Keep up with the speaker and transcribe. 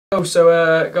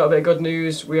So, got a bit of good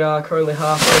news. We are currently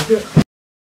halfway.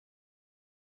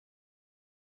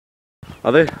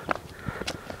 Are they?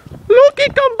 Looky,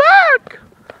 come back!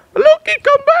 Looky,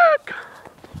 come back!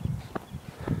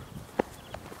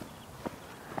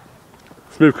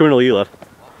 Smooth criminal, you lad.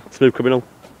 Smooth criminal.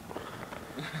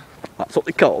 That's what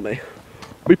they call me.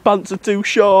 My pants are too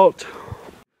short.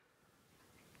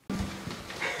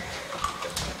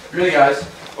 Really, guys?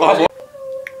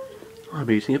 I'm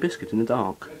eating a biscuit in the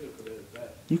dark.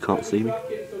 You can't see me.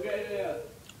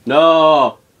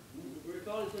 No!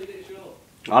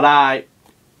 Alright.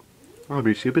 I'm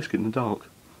eating a biscuit in the dark.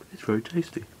 It's very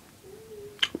tasty.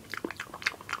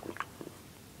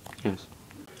 Yes.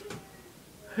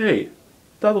 Hey,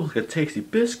 that looks like a tasty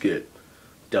biscuit.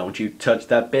 Don't you touch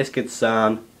that biscuit,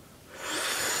 son.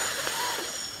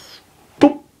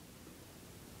 Boop.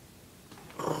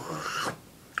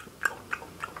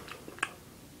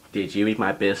 Did you eat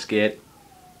my biscuit?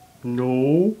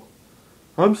 No.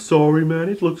 I'm sorry, man.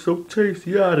 It looks so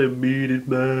tasty. I didn't mean it,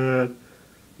 man.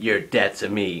 You're dead to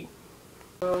me.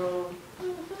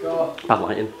 Bad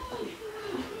lighting.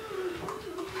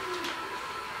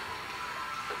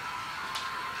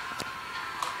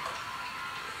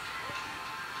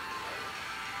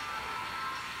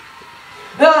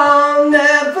 I'll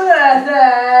never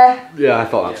there. Yeah, I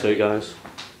thought that too, guys.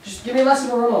 Just give me less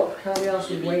of a run up. Can't be asked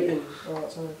with waiting all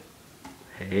that time.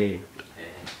 Hey.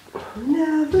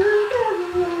 Never,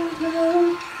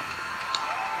 never.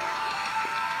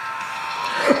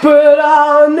 But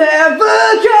I'll never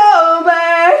go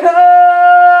back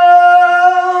home.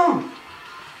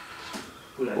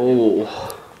 Oh.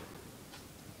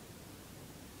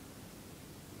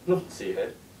 Nothing to see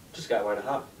here. Just got wearing a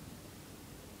hat.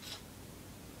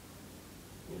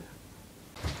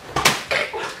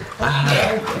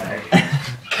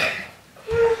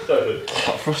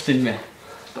 Stop thrusting me.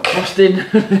 Stop thrusting.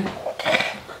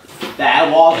 There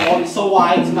was once a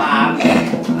white man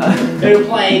who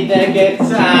played the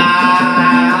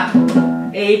guitar.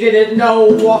 He didn't know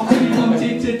what he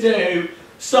wanted to do,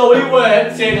 so he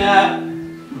worked in a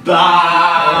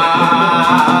bar.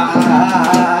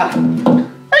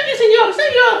 Thank you, senor,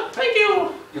 senor, thank you.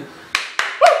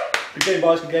 Good game,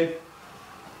 boys, good game.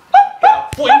 Get a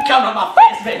fucking camera on my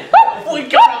face, mate. Get a fucking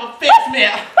camera on my face,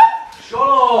 mate. Shut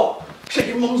up! Check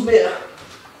your mum's mate.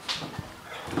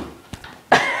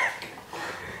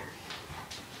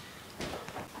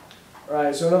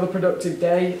 Right, so another productive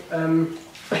day.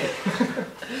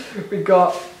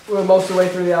 We're most of the way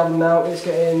through the album now. It's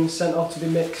getting sent off to be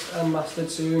mixed and mastered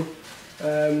soon.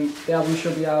 The album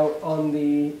should be out on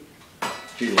the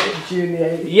June 8th. June the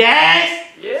 8th. Yes!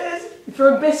 Yes! You're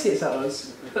throwing biscuits at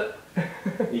us.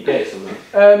 You get it something.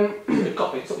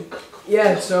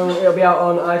 Yeah, so it'll be out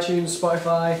on iTunes,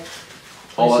 Spotify.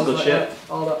 All that good like shit.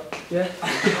 All that, yeah.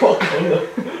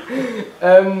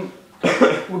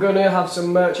 We're going to have some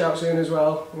merch out soon as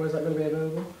well. Where's that going to be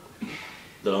available?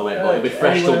 Don't know, mate, but it'll be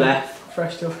fresh till death.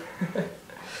 Fresh till.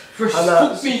 Fresh and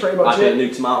that's pretty much Might be a it. new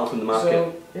tomato from the market.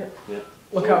 So, yeah.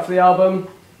 Look out for the album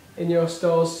in your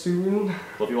stores soon.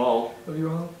 Love you all. Love you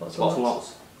all. Lots and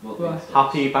lots. Bye.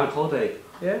 Happy bank holiday.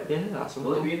 Yeah? Yeah, that's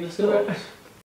Will it be in the Do it. stores?